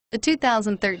The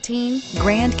 2013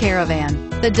 Grand Caravan.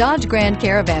 The Dodge Grand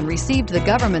Caravan received the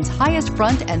government's highest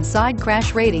front and side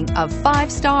crash rating of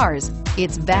 5 stars.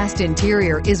 Its vast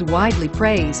interior is widely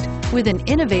praised, with an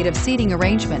innovative seating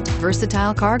arrangement,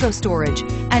 versatile cargo storage,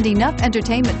 and enough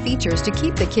entertainment features to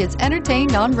keep the kids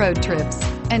entertained on road trips,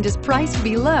 and is priced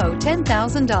below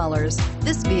 $10,000.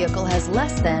 This vehicle has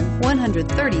less than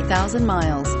 130,000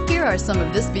 miles. Here are some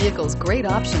of this vehicle's great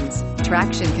options: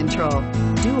 traction control,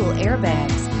 dual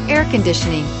airbags, air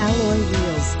conditioning, alloy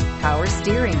wheels, power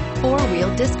steering,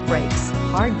 4-wheel disc brakes,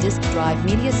 hard disk drive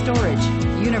media storage,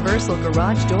 universal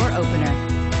garage door opener,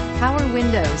 power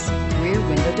windows, rear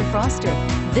window defroster.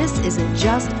 This isn't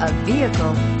just a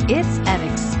vehicle, it's an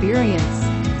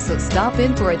experience. So stop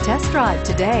in for a test drive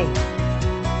today.